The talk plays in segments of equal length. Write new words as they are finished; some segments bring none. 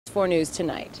4 News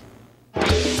Tonight.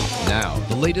 Now,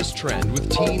 the latest trend with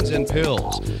teens and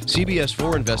pills. CBS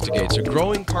 4 investigates a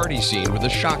growing party scene with a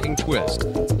shocking twist: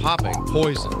 popping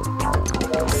poison.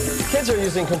 Kids are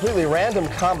using completely random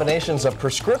combinations of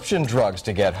prescription drugs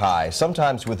to get high,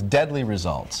 sometimes with deadly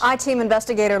results. I-Team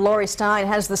investigator Lori Stein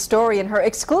has the story in her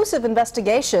exclusive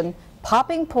investigation,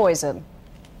 Popping Poison.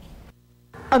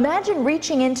 Imagine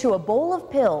reaching into a bowl of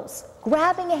pills,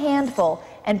 grabbing a handful,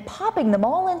 and popping them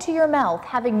all into your mouth,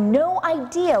 having no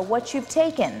idea what you've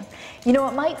taken. You know,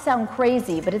 it might sound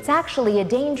crazy, but it's actually a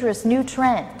dangerous new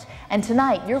trend. And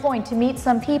tonight, you're going to meet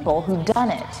some people who've done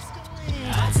it.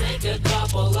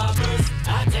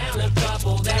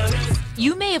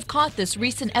 You may have caught this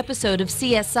recent episode of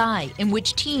CSI in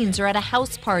which teens are at a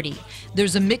house party.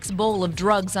 There's a mixed bowl of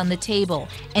drugs on the table,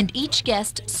 and each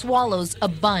guest swallows a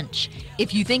bunch.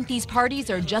 If you think these parties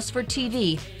are just for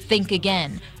TV, think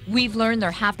again. We've learned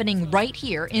they're happening right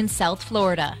here in South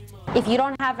Florida. If you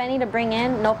don't have any to bring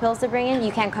in, no pills to bring in,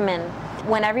 you can't come in.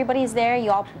 When everybody's there,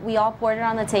 we all pour it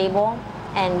on the table,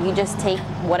 and you just take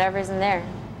whatever's in there.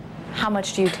 How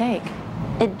much do you take?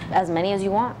 As many as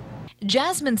you want.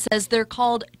 Jasmine says they're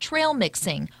called trail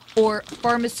mixing or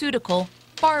pharmaceutical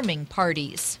farming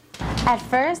parties. At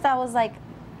first, I was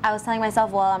telling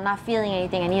myself, well, I'm not feeling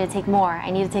anything. I need to take more.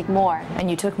 I need to take more. And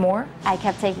you took more? I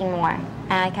kept taking more,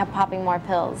 and I kept popping more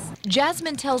pills.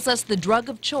 Jasmine tells us the drug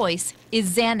of choice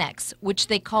is Xanax, which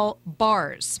they call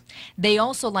bars. They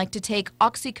also like to take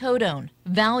oxycodone,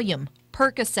 Valium,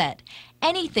 Percocet,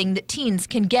 anything that teens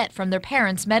can get from their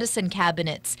parents' medicine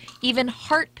cabinets, even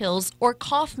heart pills or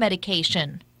cough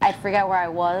medication. I'd forget where I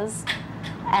was,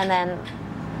 and then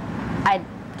I'd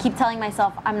keep telling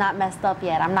myself, I'm not messed up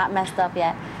yet, I'm not messed up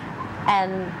yet.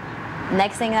 And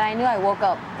next thing that I knew, I woke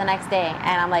up the next day,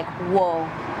 and I'm like, whoa,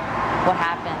 what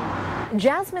happened?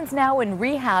 Jasmine's now in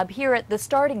rehab here at the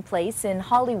Starting Place in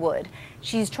Hollywood.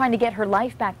 She's trying to get her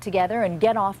life back together and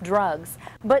get off drugs.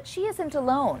 But she isn't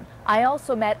alone. I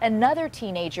also met another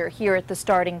teenager here at the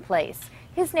Starting Place.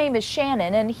 His name is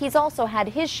Shannon, and he's also had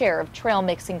his share of trail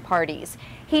mixing parties.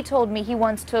 He told me he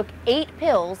once took 8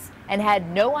 pills and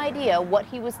had no idea what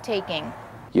he was taking.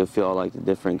 You'll feel like the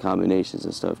different combinations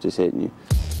and stuff just hitting you.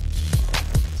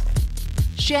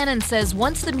 Shannon says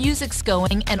once the music's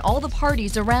going and all the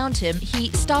parties around him,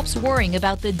 he stops worrying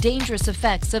about the dangerous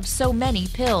effects of so many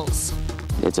pills.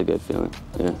 It's a good feeling,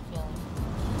 yeah.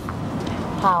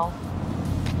 How?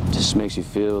 Just makes you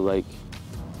feel like,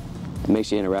 it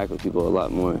makes you interact with people a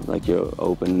lot more, like you're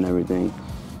open and everything.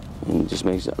 And it just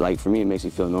makes, like for me, it makes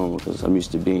me feel normal because I'm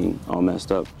used to being all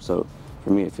messed up. So for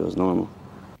me, it feels normal.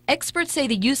 Experts say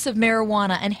the use of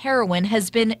marijuana and heroin has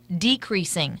been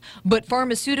decreasing, but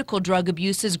pharmaceutical drug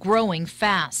abuse is growing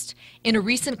fast. In a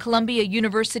recent Columbia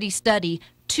University study,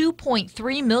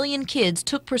 2.3 million kids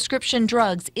took prescription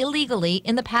drugs illegally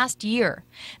in the past year.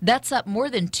 That's up more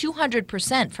than 200%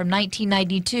 from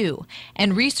 1992,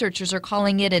 and researchers are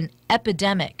calling it an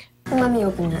epidemic. Let me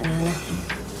open that, Nana.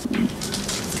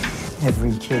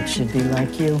 Every kid should be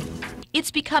like you. It's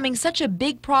becoming such a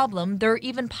big problem, there are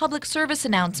even public service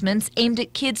announcements aimed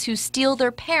at kids who steal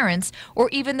their parents' or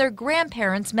even their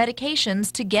grandparents' medications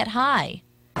to get high.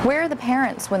 Where are the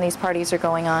parents when these parties are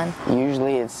going on?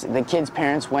 Usually it's the kids'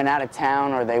 parents went out of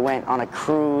town, or they went on a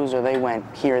cruise, or they went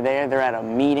here or there. They're at a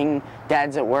meeting,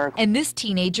 dad's at work. And this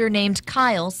teenager named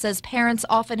Kyle says parents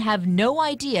often have no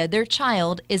idea their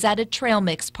child is at a trail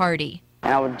mix party.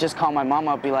 And I would just call my mom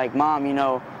up, be like, Mom, you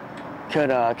know, could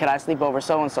I sleep over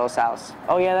so-and-so's house?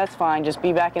 Oh yeah, that's fine, just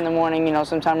be back in the morning, you know,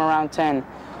 sometime around 10.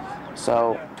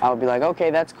 So I would be like,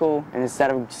 okay, that's cool. And instead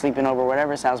of sleeping over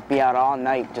whatever's house, be out all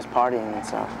night just partying and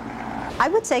stuff. I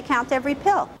would say count every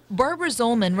pill. Barbara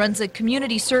Zolman runs a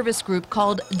community service group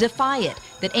called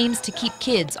DFYIT that aims to keep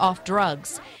kids off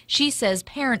drugs. She says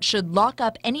parents should lock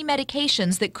up any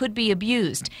medications that could be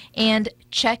abused and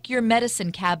check your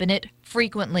medicine cabinet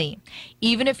frequently.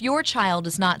 Even if your child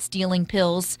is not stealing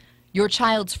pills, your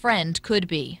child's friend could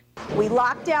be. We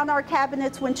lock down our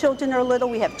cabinets when children are little.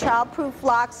 We have child-proof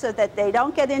locks so that they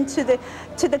don't get into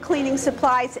the cleaning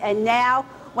supplies. And now,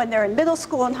 when they're in middle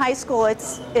school and high school,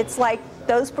 it's like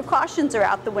those precautions are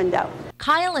out the window.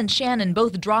 Kyle and Shannon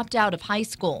both dropped out of high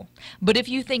school. But if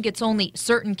you think it's only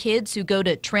certain kids who go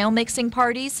to trail mixing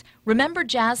parties, remember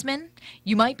Jasmine?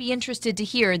 You might be interested to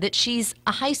hear that she's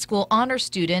a high school honor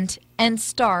student and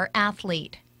star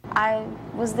athlete. I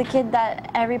was the kid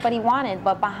that everybody wanted,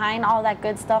 but behind all that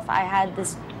good stuff, I had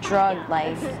this drug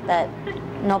life that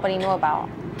nobody knew about.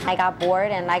 I got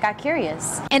bored and I got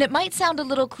curious. And it might sound a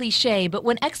little cliche, but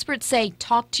when experts say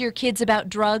talk to your kids about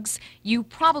drugs, you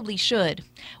probably should.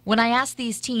 When I asked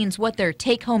these teens what their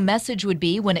take-home message would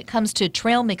be when it comes to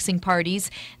trail mixing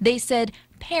parties, they said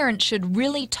parents should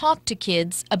really talk to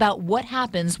kids about what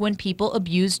happens when people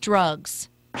abuse drugs.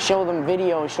 Show them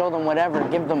videos, show them whatever,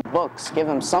 give them books, give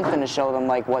them something to show them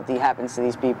like what happens to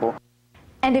these people.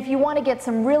 And if you want to get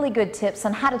some really good tips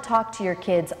on how to talk to your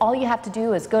kids, all you have to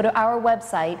do is go to our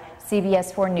website,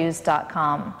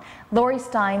 cbs4news.com. Lori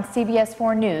Stein, CBS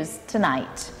 4 News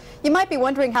Tonight. You might be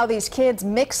wondering how these kids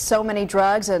mix so many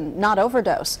drugs and not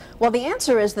overdose. Well, the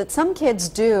answer is that some kids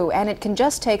do, and it can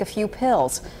just take a few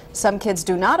pills. Some kids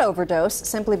do not overdose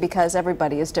simply because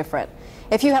everybody is different.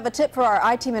 If you have a tip for our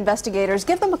I-Team investigators,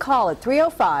 give them a call at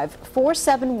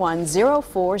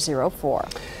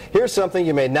 305-471-0404. Here's something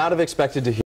you may not have expected to hear.